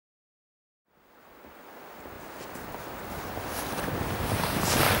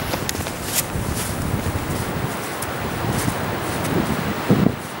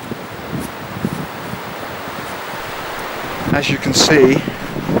as you can see,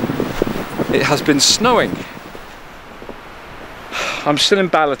 it has been snowing. I'm still in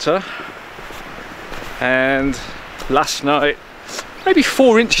Ballater, and last night maybe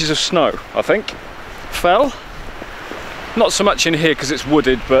 4 inches of snow, I think, fell. Not so much in here because it's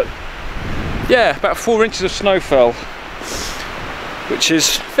wooded, but yeah, about 4 inches of snow fell, which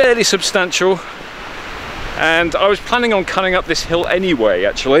is fairly substantial. And I was planning on cutting up this hill anyway,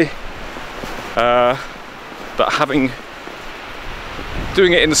 actually, but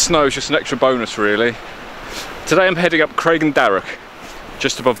doing it in the snow is just an extra bonus, really. Today I'm heading up Craigendarroch,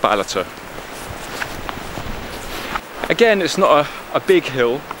 just above Ballater. Again, it's not a big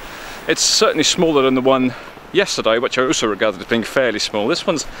hill. It's certainly smaller than the one yesterday, which I also regarded as being fairly small. This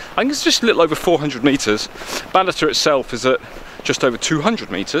one's, I think it's just a little over 400 metres. Ballater itself is at just over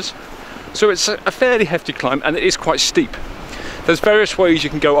 200 metres. So it's a fairly hefty climb, and it is quite steep. There's various ways you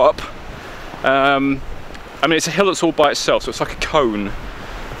can go up. I mean, it's a hill that's all by itself, so it's like a cone,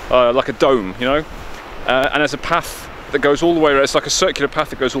 like a dome, you know? And there's a path that goes all the way around. It's like a circular path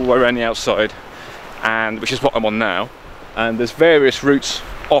that goes all the way around the outside, and which is what I'm on now. And there's various routes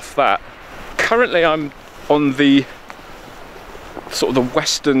off that. Currently I'm on the sort of the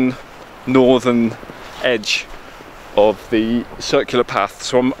western northern edge of the circular path,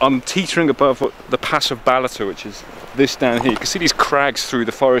 so I'm teetering above the pass of Ballater, which is this down here. You can see these crags through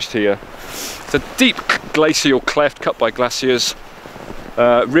the forest here. It's a deep glacial cleft cut by glaciers,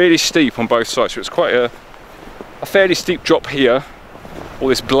 really steep on both sides, so it's quite a fairly steep drop here, all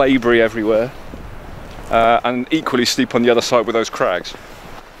this blaeberry everywhere, and equally steep on the other side with those crags.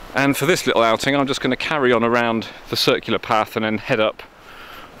 And for this little outing, I'm just going to carry on around the circular path and then head up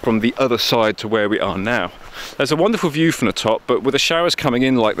from the other side to where we are now. There's a wonderful view from the top, but with the showers coming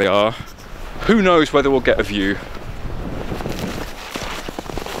in like they are, who knows whether we'll get a view.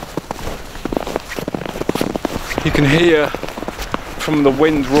 You can hear from the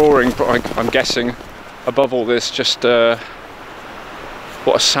wind roaring, but I'm guessing above all this just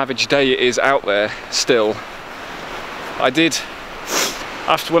what a savage day it is out there still.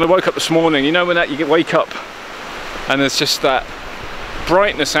 After when I woke up this morning, you know when you wake up and there's just that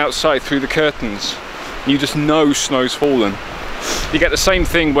brightness outside through the curtains, you just know snow's fallen. You get the same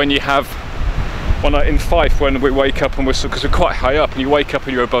thing when you have, in Fife, when we wake up and because we're quite high up, and you wake up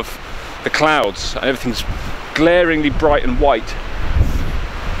and you're above the clouds and everything's glaringly bright and white.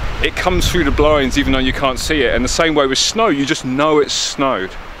 It comes through the blinds even though you can't see it, and the same way with snow, you just know it's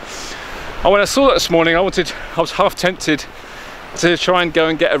snowed. And when I saw that this morning, I was half tempted to try and go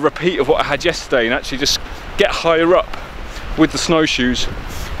and get a repeat of what I had yesterday and actually just get higher up with the snowshoes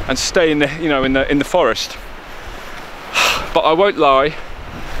and stay in the in the forest. But I won't lie,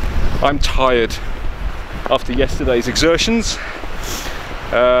 I'm tired after yesterday's exertions,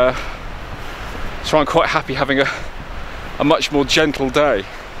 so I'm quite happy having a much more gentle day.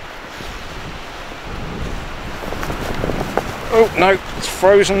 Oh no, it's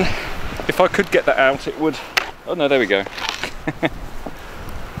frozen. If I could get that out, it would. Oh no, there we go.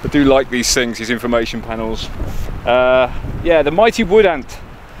 I do like these things, these information panels. Yeah, the mighty wood ant.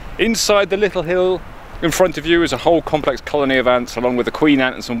 Inside the little hill in front of you is a whole complex colony of ants, along with the queen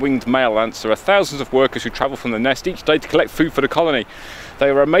ant and some winged male ants. There are thousands of workers who travel from the nest each day to collect food for the colony. They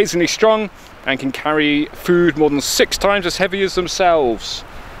are amazingly strong and can carry food more than 6 times as heavy as themselves.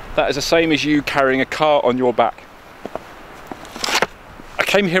 That is the same as you carrying a car on your back. I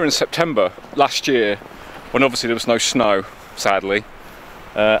came here in September last year, when obviously there was no snow, sadly,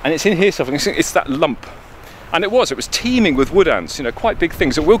 and it's in here something. It's that lump, and it was teeming with wood ants. You know, quite big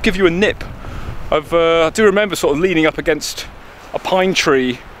things. It will give you a nip. I do remember sort of leaning up against a pine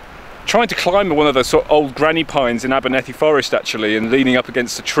tree, trying to climb one of those sort of old granny pines in Abernethy Forest actually, and leaning up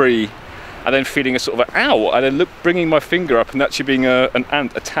against a tree, and then feeling a sort of an ow, and then bringing my finger up and actually being an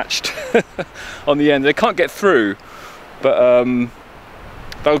ant attached on the end. They can't get through, but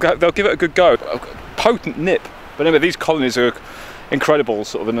they'll give it a good go. A potent nip. But anyway, these colonies are incredible,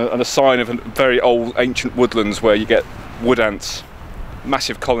 sort of, and a sign of very old ancient woodlands where you get wood ants,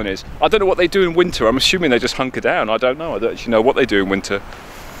 massive colonies. I don't know what they do in winter. I'm assuming they just hunker down. I don't know. I don't actually know what they do in winter.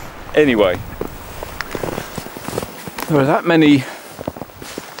 Anyway, there are that many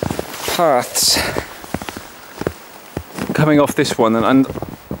paths coming off this one, and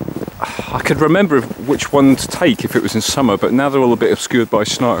I could remember which one to take if it was in summer, but now they're all a bit obscured by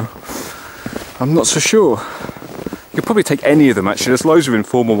snow. I'm not so sure. You could probably take any of them actually. There's loads of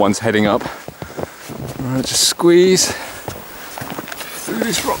informal ones heading up. Right, just squeeze through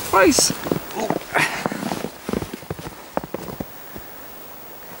this rock face.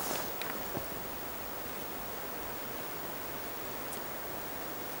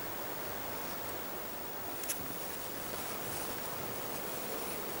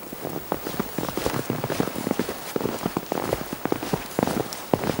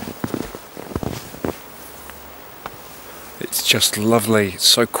 just lovely. It's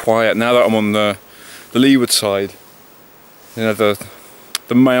so quiet. Now that I'm on the leeward side, you know, the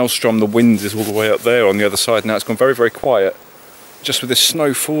maelstrom, the wind is all the way up there on the other side. Now it's gone very, very quiet, just with this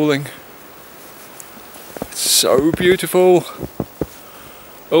snow falling. It's so beautiful.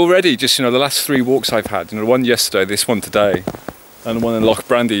 Already, just, you know, the last 3 walks I've had, you know, the one yesterday, this one today, and the one in Loch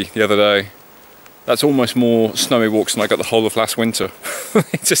Brandy the other day, that's almost more snowy walks than I got the whole of last winter,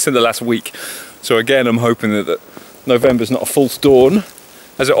 just in the last week. So again, I'm hoping that November's not a false dawn,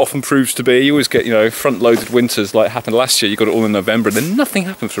 as it often proves to be. You always get, you know, front-loaded winters like happened last year. You got it all in November, and then nothing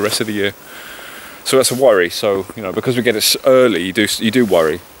happens for the rest of the year. So that's a worry. So, you know, because we get it early, you do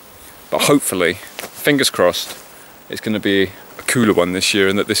worry. But hopefully, fingers crossed, it's going to be a cooler one this year,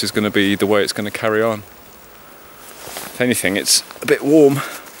 and that this is going to be the way it's going to carry on. If anything, it's a bit warm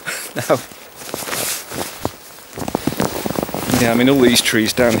now. Yeah, I mean, all these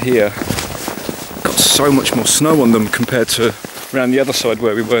trees down here got so much more snow on them compared to around the other side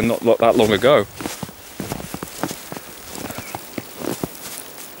where we were not that long ago.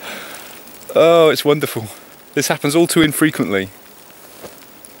 Oh, it's wonderful. This happens all too infrequently.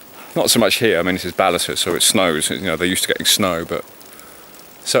 Not so much here. I mean, this is Ballater, so it snows. You know, they're used to getting snow, but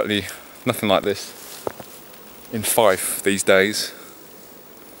certainly nothing like this in Fife these days.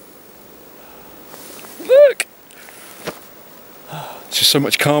 Look! It's just so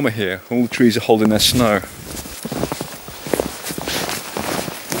much calmer here. All the trees are holding their snow.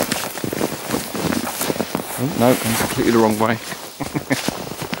 Oh, no, I'm completely the wrong way.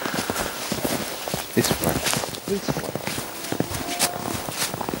 This way. This way.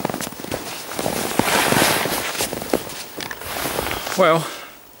 Well,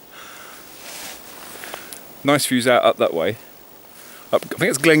 nice views out up that way. Up, I think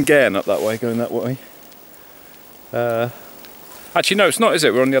it's Glengairn up that way, going that way. Actually, no, it's not, is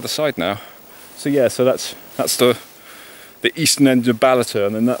it? We're on the other side now. So yeah, so that's the eastern end of Ballater,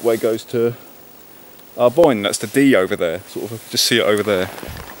 and then that way goes to Arboyne. That's the D over there. Sort of just see it over there.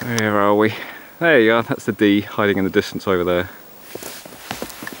 Where are we? There you are. That's the D hiding in the distance over there.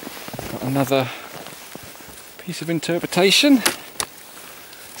 Got another piece of interpretation.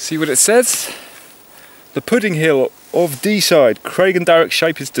 See what it says. The pudding hill of D-side. Craigendarroch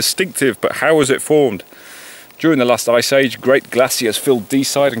shape is distinctive, but how was it formed? During the last ice age, great glaciers filled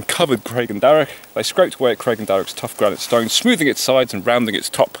D-side and covered Craigendarroch. They scraped away at Craigendarroch's tough granite stone, smoothing its sides and rounding its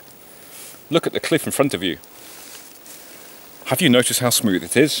top. Look at the cliff in front of you. Have you noticed how smooth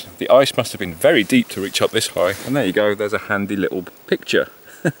it is? The ice must have been very deep to reach up this high. And there you go, there's a handy little picture.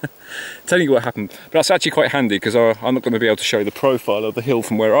 Telling you what happened. But that's actually quite handy, because I'm not going to be able to show you the profile of the hill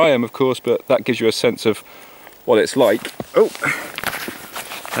from where I am, of course, but that gives you a sense of what it's like. Oh!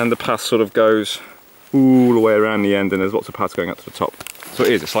 And the path sort of goes all the way around the end, and there's lots of paths going up to the top. So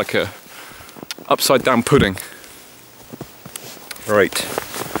it is, it's like a upside down pudding. Right.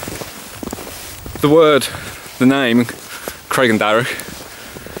 The word, the name, Craigendarroch,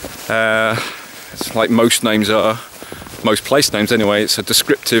 it's like most names are, most place names anyway, it's a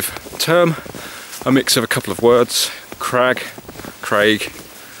descriptive term, a mix of a couple of words, crag, craig,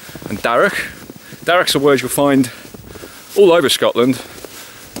 and darroch. Darroch's a word you'll find all over Scotland,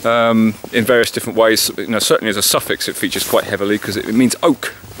 in various different ways. You know, certainly as a suffix it features quite heavily because it means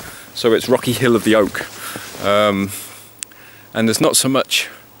oak, so it's rocky hill of the oak. And there's not so much,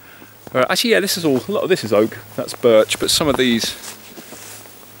 actually yeah, this is all, a lot of this is oak, that's birch, but some of these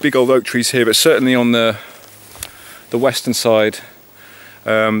big old oak trees here, but certainly on the western side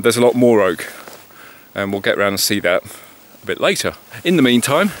there's a lot more oak, and we'll get around and see that a bit later. In the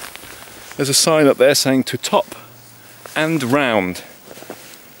meantime, there's a sign up there saying to top and round.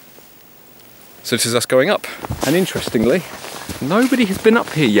 So this is us going up, and interestingly, nobody has been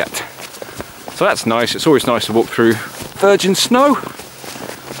up here yet. So that's nice. It's always nice to walk through virgin snow.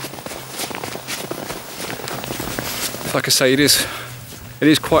 Like I say, it is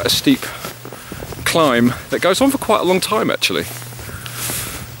quite a steep climb that goes on for quite a long time, actually.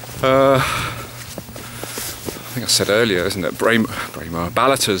 I think I said earlier, isn't it?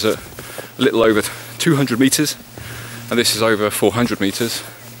 Ballater's at a little over 200 metres, and this is over 400 metres.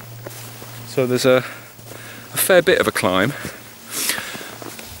 So there's a fair bit of a climb.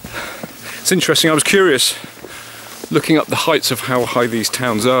 It's interesting, I was curious looking up the heights of how high these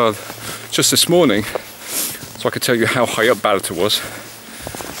towns are just this morning, so I could tell you how high up Ballater was.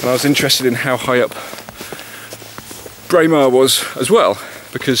 And I was interested in how high up Braemar was as well,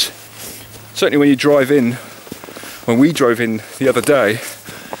 because certainly when you drive in, when we drove in the other day,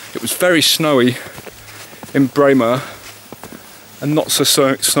 it was very snowy in Braemar and not so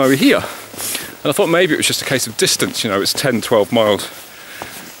snowy here. And I thought maybe it was just a case of distance, you know, it's 10-12 miles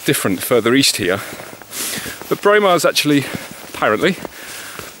different further east here. But Braemar is actually apparently,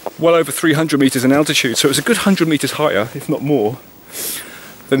 well over 300 metres in altitude, so it's a good 100 metres higher, if not more,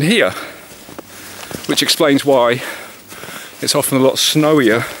 than here, which explains why it's often a lot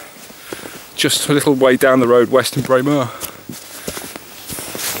snowier just a little way down the road west in Braemar.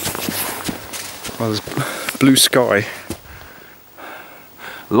 Well, there's blue sky,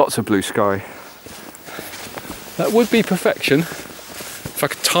 lots of blue sky. That would be perfection if I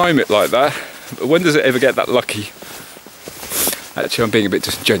could time it like that, but when does it ever get that lucky? Actually, I'm being a bit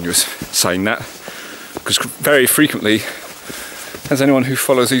disingenuous saying that, because very frequently, as anyone who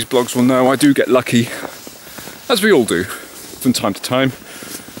follows these blogs will know, I do get lucky, as we all do, from time to time.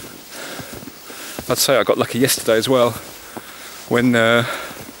 I'd say I got lucky yesterday as well, when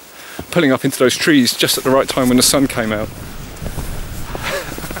pulling up into those trees just at the right time when the sun came out.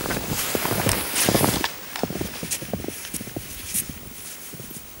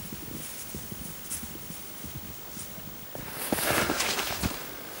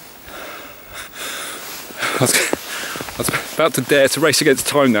 I was about to dare to race against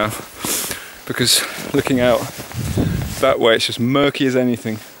time now, because looking out that way it's just murky as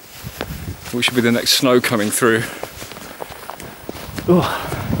anything. We should be the next snow coming through. Well,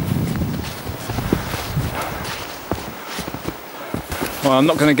 I'm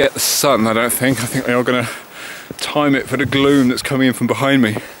not going to get the sun, I don't think. I think they are going to time it for the gloom that's coming in from behind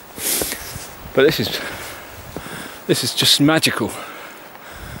me. But this is just magical.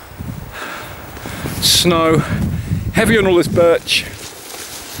 Snow, heavy on all this birch,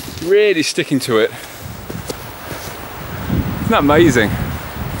 really sticking to it. Isn't that amazing?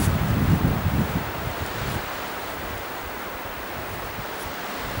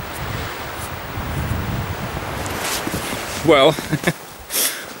 Well,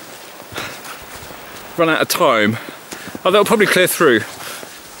 run out of time. Oh, they'll probably clear through.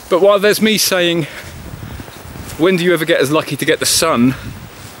 But while there's me saying, when do you ever get as lucky to get the sun?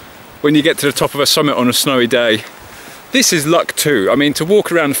 When you get to the top of a summit on a snowy day. This is luck too. I mean, to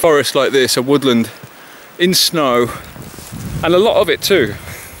walk around a forest like this, a woodland, in snow, and a lot of it too.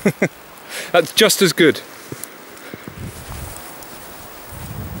 That's just as good.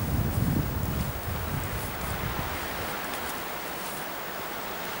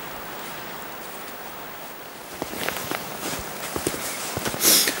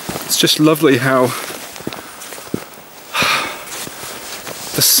 It's just lovely how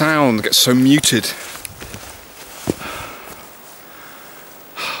the sound gets so muted.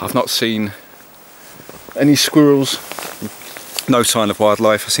 I've not seen any squirrels, no sign of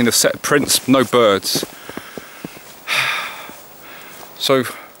wildlife. I've seen a set of prints, no birds. So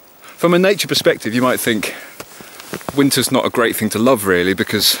from a nature perspective, you might think winter's not a great thing to love really,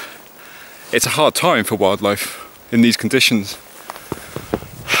 because it's a hard time for wildlife in these conditions.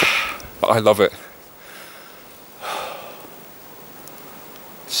 But I love it.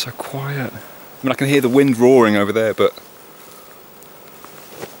 It's so quiet. I mean, I can hear the wind roaring over there, but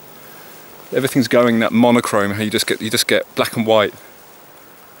everything's going that monochrome, how you just get black and white.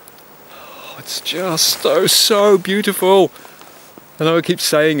 Oh, it's just so beautiful. I know I keep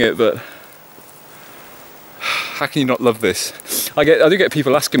saying it, but how can you not love this? I do get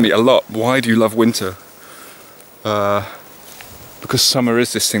people asking me a lot, why do you love winter? Because summer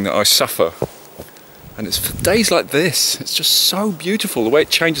is this thing that I suffer. And it's for days like this, it's just so beautiful, the way it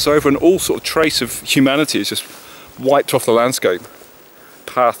changes over, and all sort of trace of humanity is just wiped off the landscape.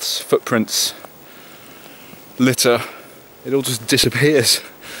 Paths, footprints, litter, it all just disappears.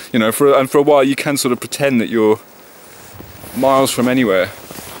 You know, and for a while you can sort of pretend that you're miles from anywhere,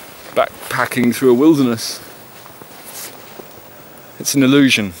 backpacking through a wilderness. It's an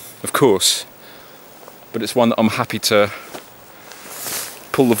illusion, of course, but it's one that I'm happy to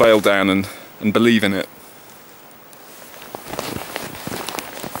pull the veil down and believe in it.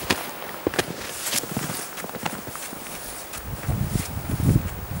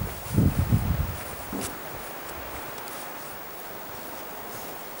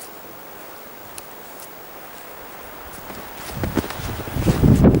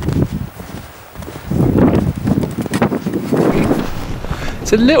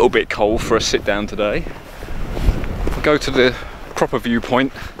 It's a little bit cold for a sit down today. I'll go to the proper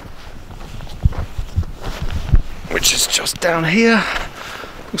viewpoint, which is just down here.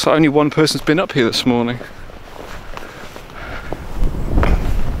 Looks like only one person's been up here this morning.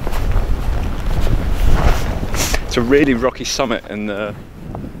 It's a really rocky summit, and the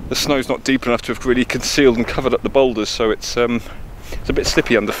snow's not deep enough to have really concealed and covered up the boulders, so it's a bit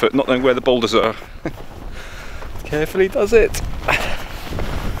slippy underfoot, not knowing where the boulders are. Carefully does it.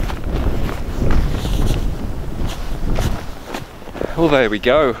 Well, there we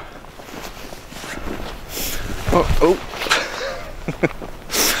go. Oh.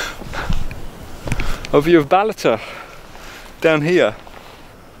 A view of Ballater down here.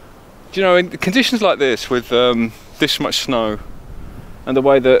 Do you know, in conditions like this, with this much snow, and the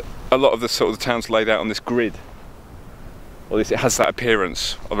way that a lot of the sort of the town's laid out on this grid, or it has that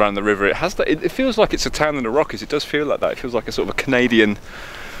appearance around the river. It has that. It feels like it's a town in the Rockies. It does feel like that. It feels like a sort of a Canadian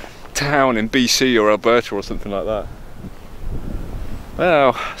town in BC or Alberta or something like that.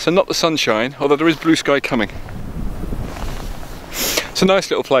 Well, so not the sunshine, although there is blue sky coming. It's a nice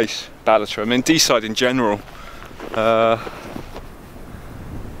little place, Ballater. I mean, D-side in general.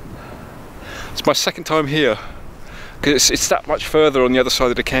 It's my second time here, because it's that much further on the other side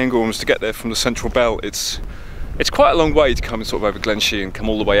of the Cairngorms to get there from the central belt. It's quite a long way to come sort of over Glenshee and come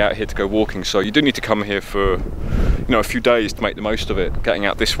all the way out here to go walking. So you do need to come here for, you know, a few days to make the most of it, getting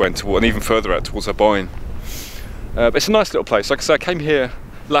out this way and even further out towards Aboyne. But it's a nice little place. Like I said, I came here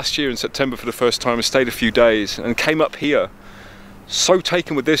last year in September for the first time and stayed a few days and came up here so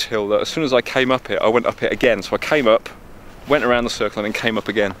taken with this hill that as soon as I came up it, I went up it again. So I came up, went around the circle and then came up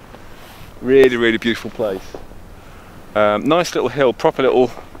again. Really, really beautiful place. Nice little hill, proper little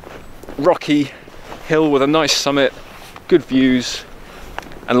rocky hill with a nice summit, good views,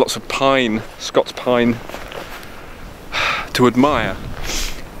 and lots of pine, Scots pine to admire.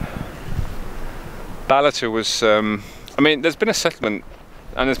 Ballater was, I mean, there's been a settlement,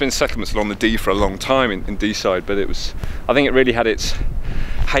 and there's been settlements along the Dee for a long time in D-side, but it was, I think it really had its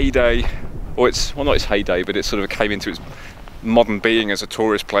heyday, or its, well, not its heyday, but it sort of came into its modern being as a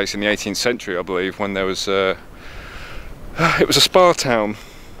tourist place in the 18th century, I believe, when there was it was a spa town,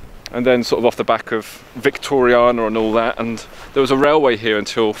 and then sort of off the back of Victoriana and all that, and there was a railway here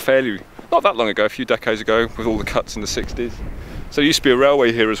until fairly, not that long ago, a few decades ago, with all the cuts in the 60s. So there used to be a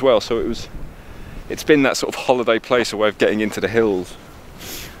railway here as well, so it's been that sort of holiday place, a way of getting into the hills.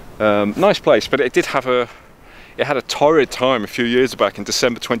 Nice place, but it had a torrid time a few years back in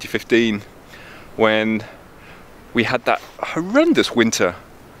December 2015 when we had that horrendous winter.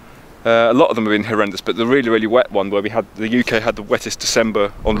 A lot of them have been horrendous, but the really, really wet one where the UK had the wettest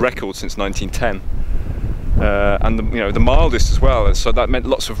December on record since 1910, and the mildest as well. And so that meant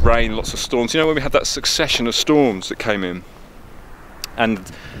lots of rain, lots of storms. You know, when we had that succession of storms that came in, and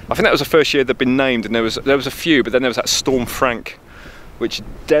I think that was the first year they'd been named, and there was a few, but then there was that Storm Frank, which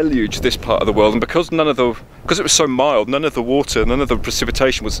deluged this part of the world, and because it was so mild, none of the water, none of the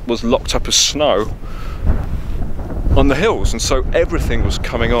precipitation was locked up as snow on the hills, and so everything was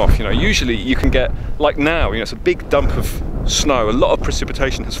coming off. You know, usually you can get, like now, you know, it's a big dump of snow, a lot of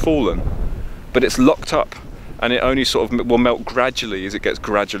precipitation has fallen, but it's locked up, and it only sort of will melt gradually as it gets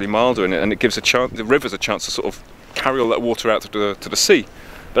gradually milder, and it gives the rivers a chance to sort of carry all that water out to the sea.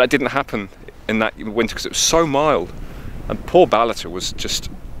 But that didn't happen in that winter because it was so mild, and poor Ballater was just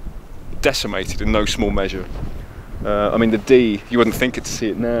decimated in no small measure. I mean, the Dee, you wouldn't think it to see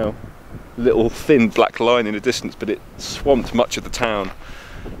it now, little thin black line in the distance, but it swamped much of the town.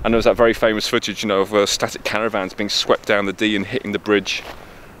 And there was that very famous footage, you know, of static caravans being swept down the Dee and hitting the bridge.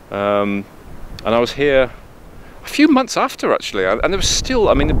 And I was here a few months after, actually, and there was still,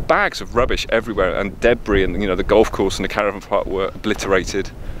 I mean, the bags of rubbish everywhere and debris, and you know, the golf course and the caravan park were obliterated.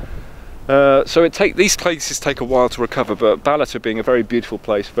 So these places take a while to recover, but Ballater being a very beautiful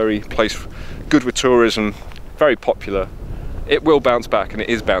place, good with tourism, very popular, it will bounce back, and it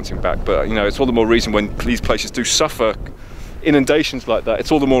is bouncing back. But you know, it's all the more reason when these places do suffer inundations like that,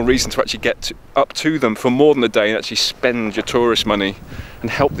 it's all the more reason to actually get up to them for more than a day and actually spend your tourist money and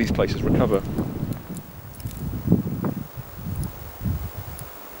help these places recover.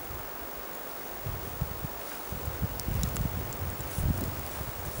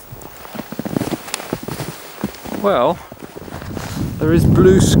 Well, there is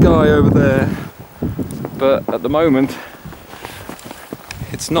blue sky over there, but at the moment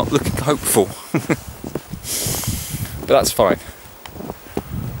it's not looking hopeful. But that's fine.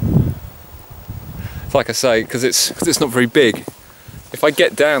 Like I say, because it's not very big. If I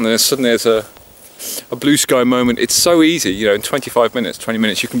get down and suddenly there's a blue sky moment, it's so easy, you know, in 25 minutes, 20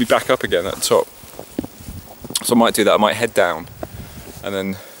 minutes you can be back up again at the top. So I might do that, I might head down and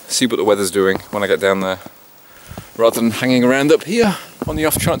then see what the weather's doing when I get down there, rather than hanging around up here on the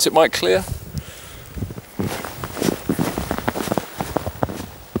off chance it might clear.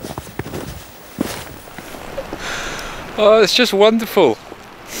 Oh, it's just wonderful.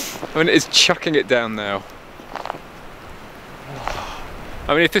 I mean, it's chucking it down now.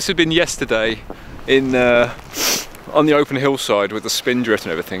 I mean, if this had been yesterday on the open hillside with the spindrift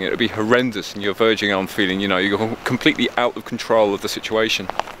and everything, it would be horrendous, and you're verging on feeling, you know, you're completely out of control of the situation.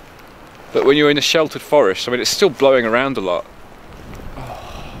 But when you're in a sheltered forest, I mean, it's still blowing around a lot.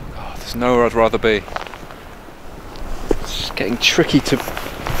 Oh God, there's nowhere I'd rather be. It's just getting tricky to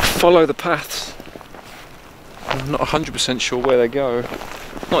follow the paths. I'm not 100% sure where they go.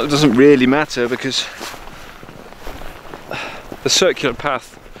 Not, it doesn't really matter because the circular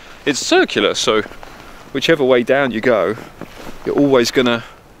path, it's circular, so whichever way down you go, you're always gonna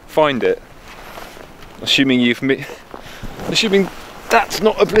find it. Assuming that's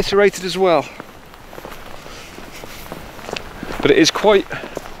not obliterated as well. But it is quite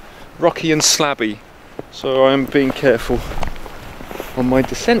rocky and slabby, so I'm being careful on my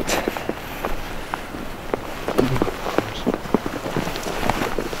descent.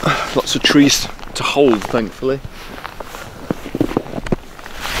 Lots of trees to hold, thankfully.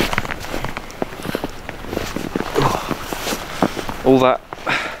 All that,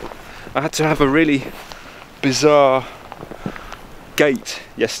 I had to have a really bizarre gait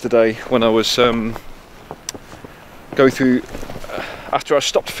yesterday when I was going through, after I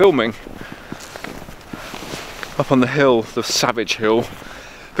stopped filming up on the hill, the Savage Hill,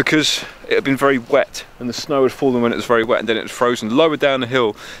 because it had been very wet and the snow had fallen when it was very wet and then it had frozen. Lower down the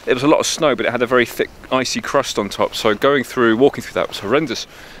hill it was a lot of snow, but it had a very thick icy crust on top, so walking through that was horrendous.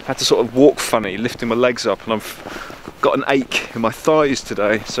 I had to sort of walk funny, lifting my legs up, and I've got an ache in my thighs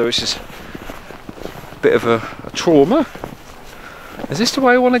today, so it's just a bit of a trauma. Is this the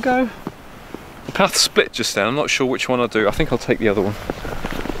way I want to go? The path split just then, I'm not sure which one I'll do. I think I'll take the other one.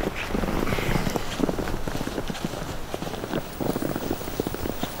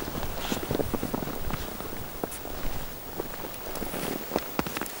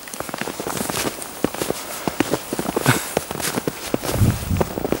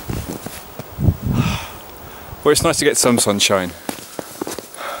 Well, it's nice to get some sunshine.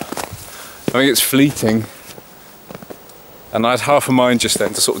 I think it's fleeting. And I had half a mind just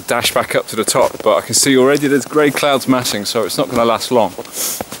then to sort of dash back up to the top, but I can see already there's grey clouds massing, so it's not going to last long.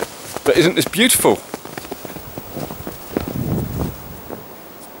 But isn't this beautiful?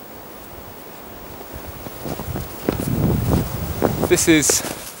 This is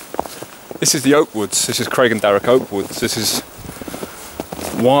the oak woods. This is Craigendarroch oak woods. This is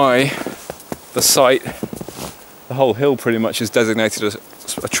why the site, the whole hill pretty much is designated as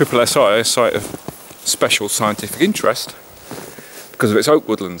a triple SI, a site of special scientific interest, because of its oak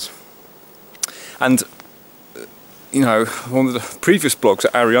woodlands. And you know, one of the previous blogs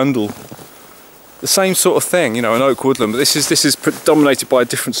at Arundel, the same sort of thing, you know, an oak woodland, but this is dominated by a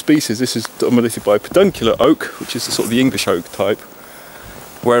different species. This is dominated by peduncular oak, which is the sort of the English oak type,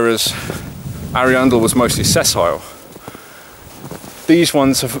 whereas Arundel was mostly sessile. These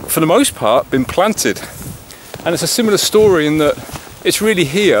ones have, for the most part, been planted. And it's a similar story in that it's really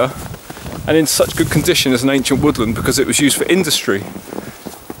here and in such good condition as an ancient woodland because it was used for industry.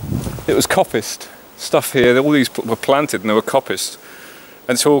 It was coppiced stuff here. All these were planted and they were coppiced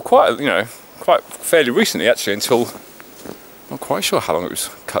until quite fairly recently, actually, until I'm not quite sure how long it was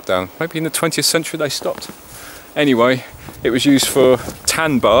cut down. Maybe in the 20th century they stopped. Anyway, it was used for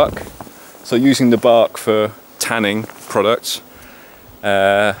tan bark, so using the bark for tanning products.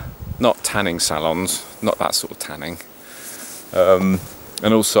 Not tanning salons, not that sort of tanning, and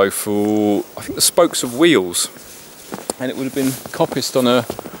also for, I think, the spokes of wheels, and it would have been coppiced on a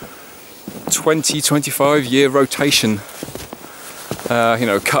 20-25 year rotation, you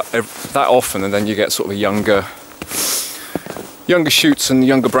know, cut that often, and then you get sort of a younger shoots and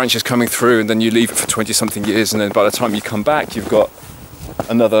younger branches coming through, and then you leave it for 20-something years, and then by the time you come back you've got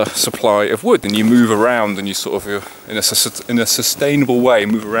another supply of wood, and you move around and you sort of, in a sustainable way,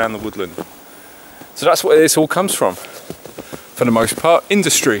 move around the woodland. So that's where this all comes from, for the most part,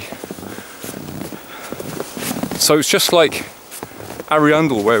 industry. So it's just like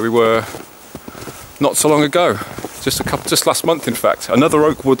Arundel, where we were not so long ago, just last month in fact, another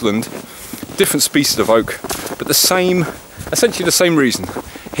oak woodland, different species of oak, but essentially the same reason.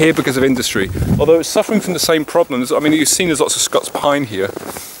 Here because of industry, although it's suffering from the same problems. I mean, you've seen there's lots of Scots pine here,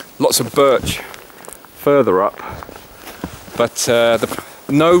 lots of birch further up, but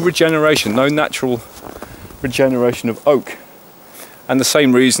no regeneration, no natural regeneration of oak. And the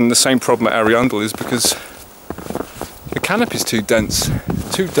same reason, the same problem at Arundel is because the canopy is too dense,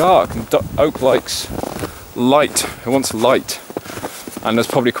 too dark, and oak likes light, it wants light, and there's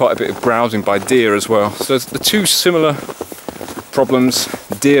probably quite a bit of browsing by deer as well. So there's the two similar problems,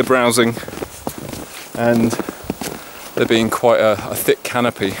 deer browsing and there being quite a thick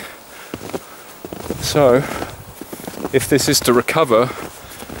canopy. So if this is to recover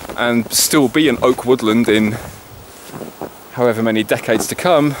and still be an oak woodland in however many decades to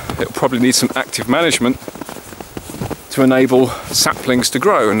come, it'll probably need some active management to enable saplings to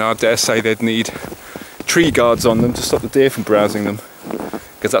grow, and I dare say they'd need tree guards on them to stop the deer from browsing them,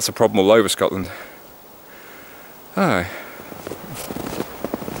 because that's a problem all over Scotland. Aye.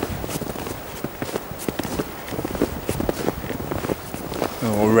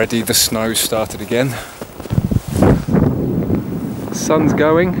 Already the snow started again. Sun's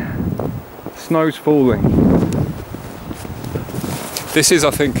going, snow's falling. This is,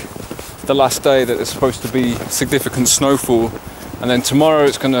 I think, the last day that there's supposed to be significant snowfall, and then tomorrow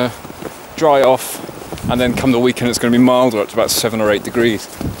it's going to dry off, and then come the weekend it's going to be milder, up to about 7 or 8 degrees.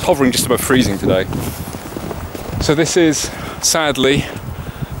 It's hovering just above freezing today. So this is, sadly,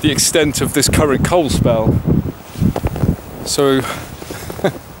 the extent of this current cold spell. So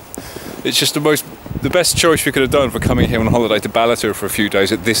it's just the best choice we could have done for coming here on holiday to Ballater for a few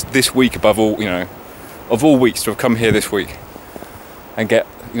days at this week, above all, you know, of all weeks, to have come here this week and get,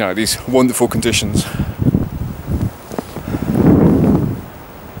 you know, these wonderful conditions.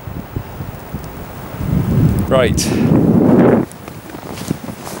 Right.